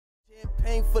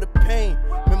Champagne for the pain.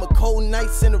 Remember cold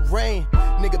nights in the rain.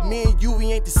 Nigga, me and you,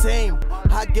 we ain't the same.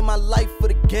 I give my life for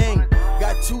the gang.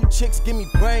 Got 2 chicks, give me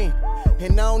brain.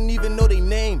 And I don't even know their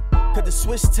name. Cause the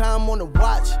switch time on the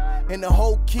watch. And the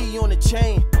whole key on the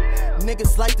chain.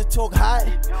 Niggas like to talk hot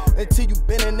until you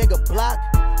been a nigga block.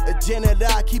 A janitor,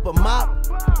 I keep a mop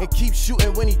and keep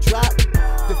shooting when he drop.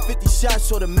 The 50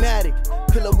 shots automatic.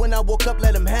 Killer when I woke up,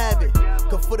 let him have it.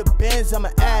 Cause for the bands, I'm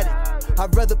an addict.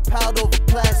 I'd rather pound over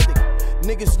plastic.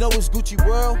 Niggas know it's Gucci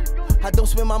world. I don't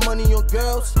spend my money on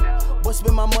girls, but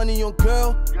spend my money on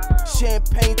girl.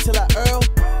 Champagne till I earl.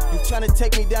 You tryna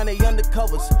take me down, they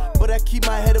undercovers, but I keep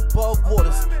my head above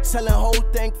waters. Selling whole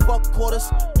thing, fuck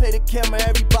quarters. Play the camera,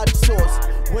 everybody source.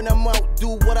 When I'm out, do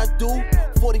what I do.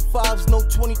 45s, no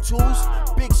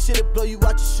 22s. Big shit to blow you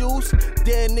out your shoes.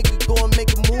 Dead nigga go and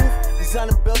make a move.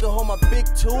 Designer belt to hold my big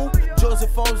tool. Jewels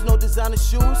and phones, no designer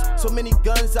shoes. So many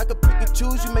guns, I could pick and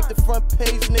choose. You make the front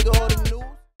page, nigga, all the news.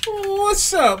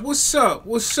 What's up? What's up?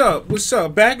 What's up? What's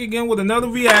up? Back again with another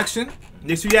reaction.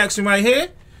 This reaction right here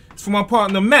is from my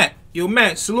partner Matt. Yo,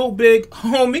 Matt, salute big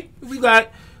homie. We got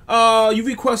you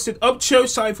requested Upchurch.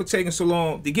 Sorry for taking so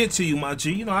long to get to you, my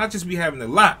G. You know, I just be having a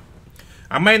lot.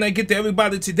 I might not get to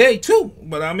everybody today too,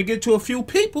 but I'm gonna get to a few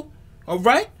people.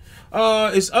 Alright?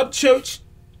 It's Upchurch,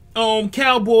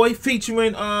 Cowboy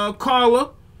featuring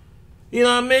Carla. You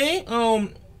know what I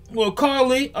mean? Well,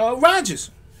 Carly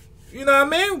Rogers. You know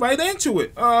what I mean? Right into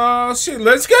it. Shit,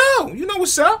 let's go. You know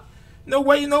what's up. No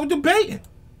waiting, no debating.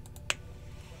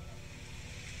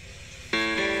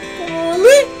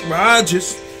 Carly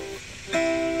Rogers.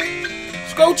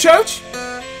 Let's go, church.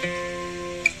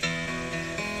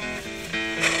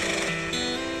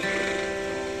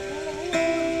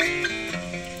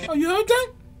 Oh, you heard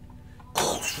that?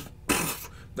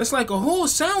 That's like a whole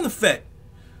sound effect.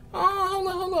 Oh,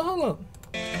 hold on.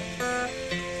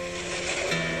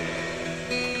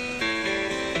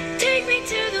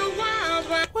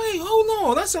 Wait, hold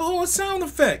on. That's a whole sound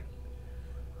effect.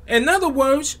 In other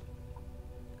words,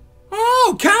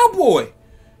 oh, cowboy.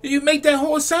 You make that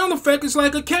whole sound effect, it's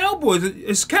like a cowboy.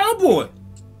 It's cowboy.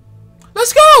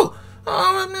 Let's go.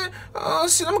 Oh, man. Oh,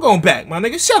 shit. I'm going back, my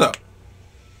nigga. Shut up.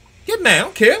 Get mad. I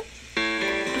don't care.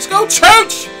 Let's go,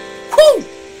 church. Woo.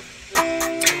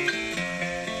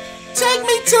 Take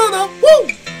me to the woo.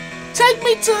 Take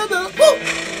me to the woo.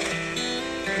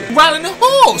 Riding the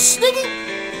horse, nigga.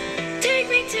 Take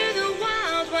me to the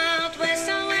wild, wild west.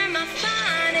 I'll wear my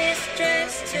finest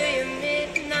dress to your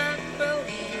midnight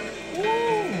rodeo.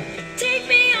 Ooh. Take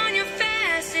me on your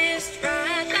fastest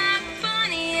ride, like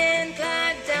Bonnie and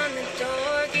Clyde down the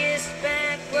darkest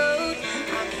back road.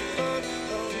 I'll keep on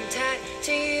holding tight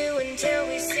to you until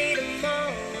we see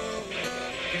tomorrow.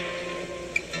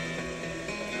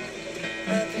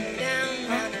 Up and down,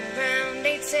 round and round,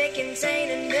 8 seconds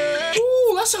ain't enough.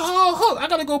 Ooh, that's a hard hook. I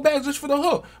gotta go back just for the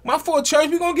hook. My fault, church.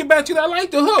 We gonna get back to that. I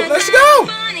like the hook. Let's go.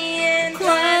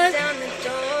 Clyde down the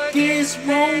darkest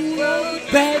back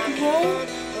road.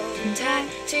 Holding tight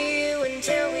to you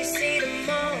until we see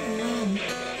tomorrow.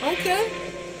 Okay.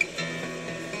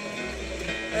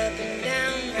 Up and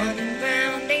down, round and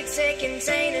round, 8 seconds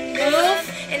ain't enough,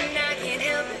 and I can't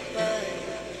help it, but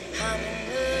I'm in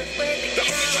love with the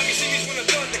only time you see me is when the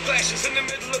thunder clashes in the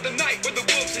middle of the night with the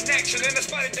wolves in action, and I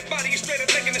spotted the body straight up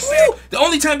taking a sand. The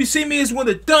only time you see me is when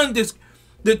the thunder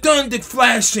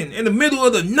flashing in the middle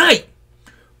of the night.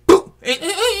 Boom!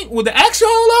 And with the action,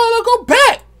 hold on, go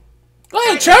back. Go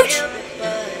ahead, church.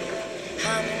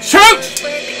 Church.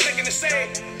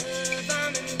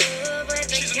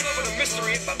 She's in love with a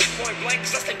mystery. If I be point blank,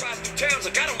 cause I stay riding through towns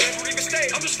like I don't ever even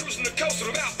stay. I'm just cruising the coast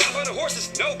with about 500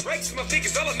 horses. No brakes in my feet,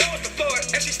 cause all I know is the floor.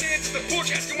 And she stands at the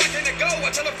porch asking where can I go.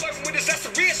 I tell her flirting with his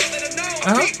accessories so that I know.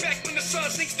 I beat back when the sun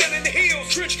sinks down in the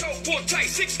hills. Trench coat, pulled tight,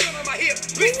 6 gun on my hip.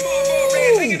 Big ball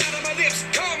red hanging out of my lips.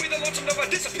 Call me the lonesome lover,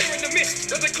 disappear in the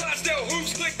mist. There's a Clydesdale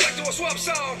who's slick back to a swamp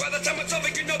song. By the time it's over,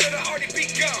 you know that I already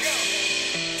beat gone.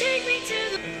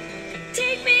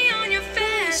 Take me on your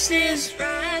fastest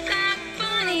ride, like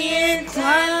Bonnie and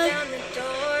Clyde down the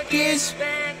darkest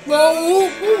back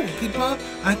road. Keep up,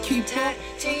 I keep tight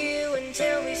to you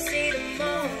until we see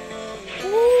tomorrow.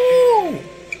 Ooh,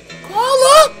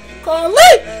 call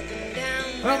it.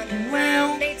 Up and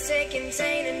round, 8 seconds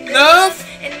ain't enough,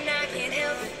 and I can't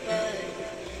help it, but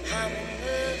I'm in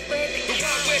love with the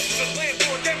Wild West is a land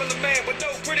for a gambling man with no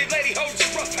pretty lady holds your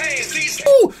rough hands.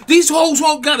 These hoes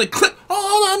won't got a clip. Oh,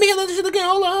 hold on, let me hear this shit again.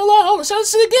 Hold on. Say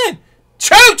this shit again.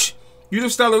 Church! You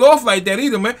didn't start it off like that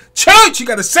either, man. Church, you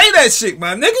gotta say that shit,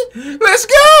 my nigga. Let's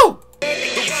go! The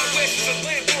Wild West is a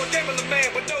land for a gambling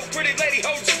man with no pretty lady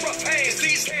holds your rough hands.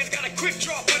 These hands got a quick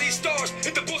draw for these stars.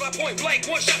 Hit the bullseye point blank,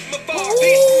 one shot from afar.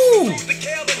 These the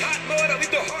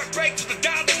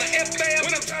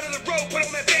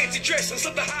dress and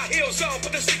slip the high heels on,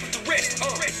 put the secret to rest.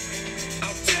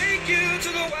 I'll take you to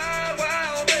the wild,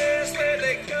 wild west, where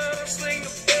they come sling the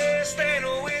best, and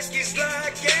the whiskey's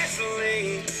like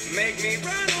gasoline. Make me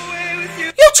run away with you.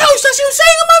 Yo, Church, that's you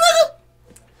singing, my nigga?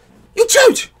 Yo,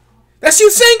 Church, that's you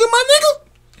singing, my nigga?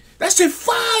 That shit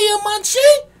fire, man,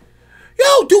 shit.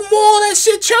 Yo, do more of that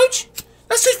shit, Church.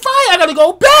 That shit fire. I gotta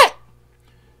go back.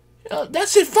 Yo, that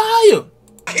shit fire.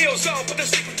 Heels on, put the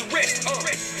secret to rest.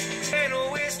 And the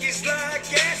whiskey's like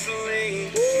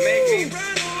gasoline. Make me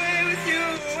run away with you.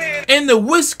 And the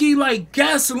whiskey like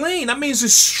gasoline. That means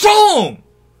it's strong.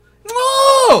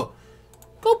 No,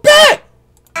 go back.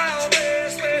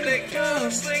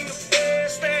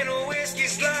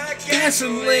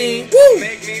 Gasoline. Woo.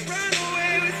 Make me run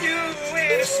away with you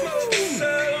and smoke the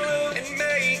sun and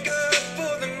make up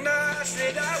for the nights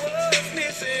that I was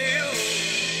missing you.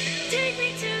 Take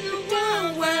me to the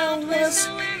Wild, wild west.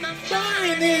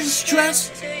 Finest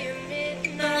dress.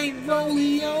 Night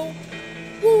rodeo.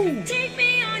 Woo. Take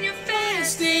me on your fast.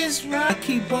 Fastest ride. I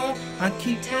keep on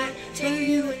To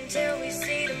you until we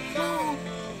see the moon.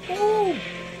 Ooh.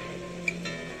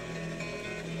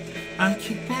 I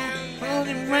keep on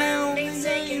running round, these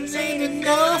seconds ain't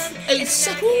enough. 8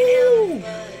 seconds. Ooh.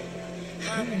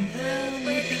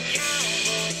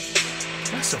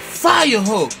 That's a fire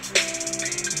hook.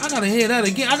 I gotta hear that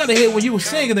again. I gotta hear when you were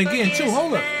singing again too.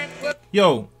 Hold up.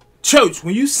 Yo, Church,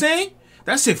 when you sing,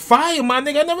 that shit fire, my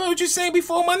nigga. I never heard you sing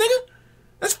before, my nigga.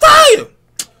 That's fire.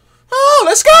 Oh,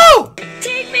 let's go.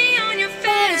 Take me on your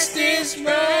fastest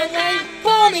ride like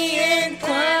Bonnie and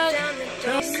Clyde. down the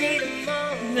door, see the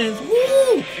moon.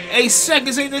 Woo! 8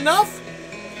 seconds ain't enough.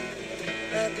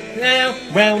 Now,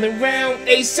 round and round,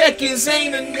 8 seconds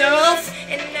ain't enough.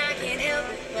 And I can't help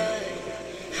it, but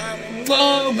I'm in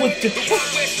Love with the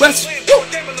West, West.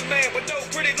 gambling man, but no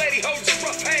pretty lady holds your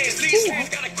rough hands. These fans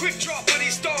got a quick draw for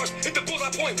these stars. Hit the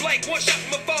bullseye point blank, one shot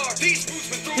from afar. These boots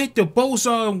been through. Hit the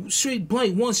bullseye straight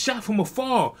blank, one shot from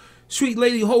afar. Sweet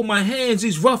lady, hold my hands,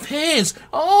 these rough hands.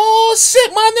 Oh,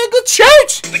 shit, my nigga,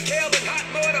 Church. The kale and hot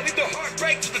mud, I leave the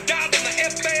heartbreak to the dial on the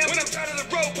F-band. When I'm tired of the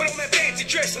road, put on that fancy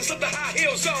dress and slip the high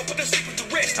heels on, put the secret to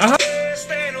rest. Uh-huh.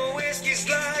 And the whiskey's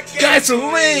like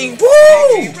Gasoline.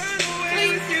 Woo! Run away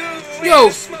with you.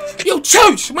 Yo,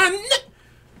 Church, my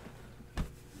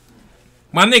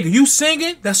nigga, you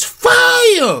singing? That's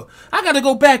fire! I gotta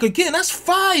go back again. That's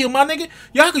fire, my nigga.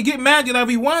 Y'all could get mad that I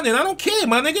rewind it. I don't care,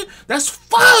 my nigga. That's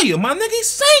fire, my nigga. He's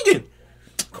singing.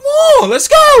 Come on, let's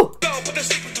go.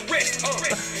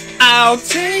 I'll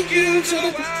take you to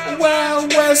the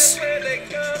Wild West.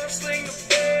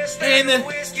 And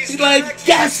it's like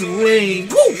gasoline.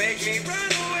 Woo!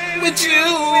 With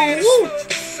you. Woo!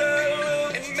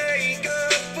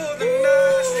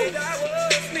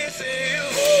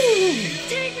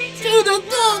 To the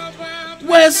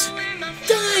West,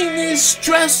 Dinah's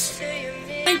dress,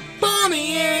 like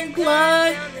Bonnie and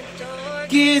Clyde.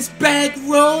 Gets back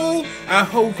roll, I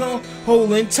hold on,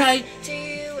 holding tight.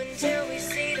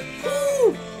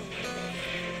 Woo.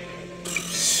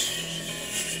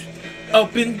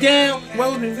 Up and down,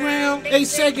 rolling round, 8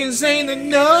 seconds ain't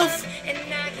enough. And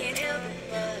I can't help it,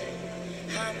 but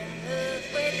I'm in love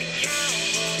with the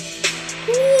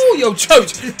Ooh, cowboy. yo,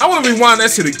 Church, I want to rewind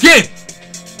that shit again.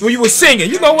 When you were singing,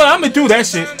 you know what? I'm gonna do that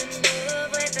shit.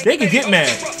 They can get mad.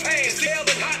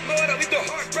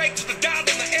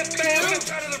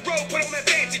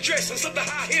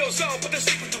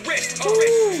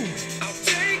 Ooh.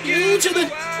 You to the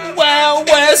Wild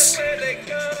West.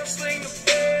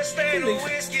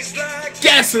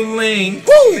 Gasoline.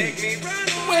 Woo!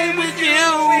 Away with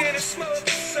you.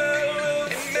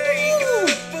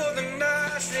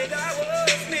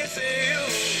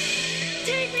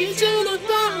 Get to the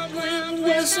Wild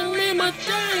West, I'm in my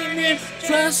diamond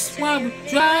dress while we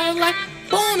drive like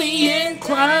Bonnie and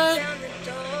Clyde.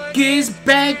 Gets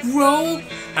back roll,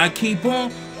 I keep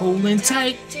on holding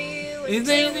tight. It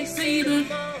ain't a cedar.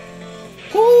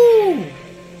 Woo!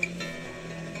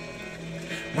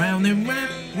 Round and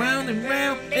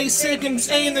round, 8 seconds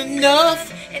ain't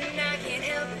enough. And I can't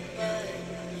help it,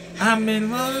 but I'm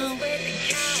in love. with the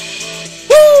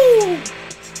Woo! cowboy.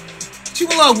 What you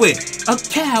in love with? A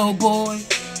cowboy.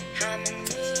 I'm in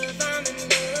love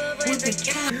with the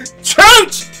cowboy.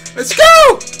 Church! Let's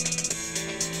go!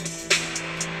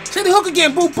 Say the hook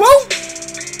again, boo boo.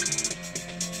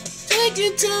 Take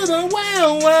you to the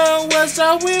Wild Wild West.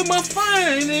 I wear my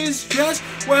finest dress.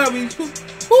 While we ooh.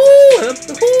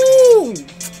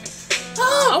 I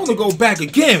want to go back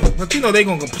again, but you know they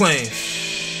gonna complain.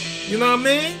 You know what I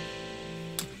mean?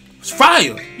 It's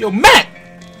fire. Yo, Matt.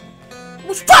 It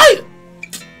was fire.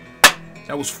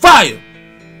 That was fire.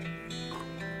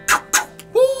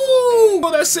 Woo!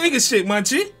 All that singing shit, my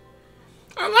G.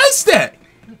 I like that.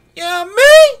 You know what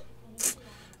I mean?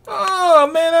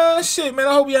 Oh, man, shit, man.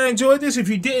 I hope y'all enjoyed this. If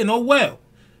you didn't, oh well.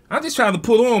 I'm just trying to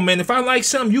put on, man. If I like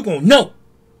something, you gonna know.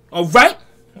 All right?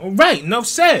 All right, enough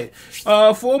said.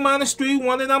 4-3,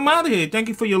 1, and I'm out of here. Thank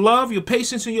you for your love, your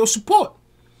patience, and your support.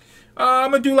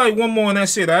 I'm gonna do like one more and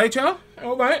that's it, alright, y'all?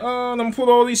 Alright, I'm gonna put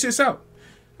all these shits out.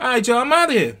 Alright, y'all, I'm out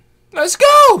of here. Let's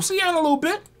go! See y'all in a little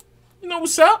bit. You know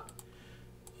what's up?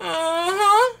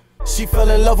 She fell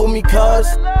in love with me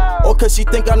or cause she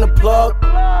think I'm the plug.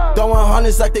 Throwing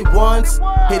hundreds like they ones.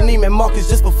 Hit Neiman Marcus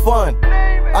just for fun.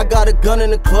 I got a gun in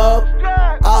the club.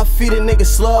 I feed a nigga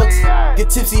slugs. Get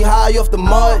tipsy high off the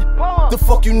mud. The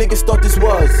fuck you niggas thought this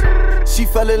was? She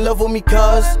fell in love with me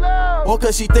or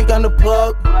cause she think I'm the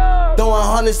plug. Throwing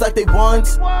hundreds like they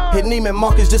ones. Hit Neiman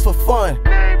Marcus just for fun.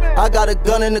 I got a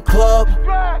gun in the club.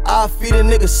 I feed a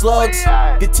nigga slugs.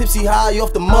 Get tipsy high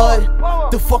off the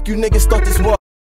mud. The fuck you niggas thought this was?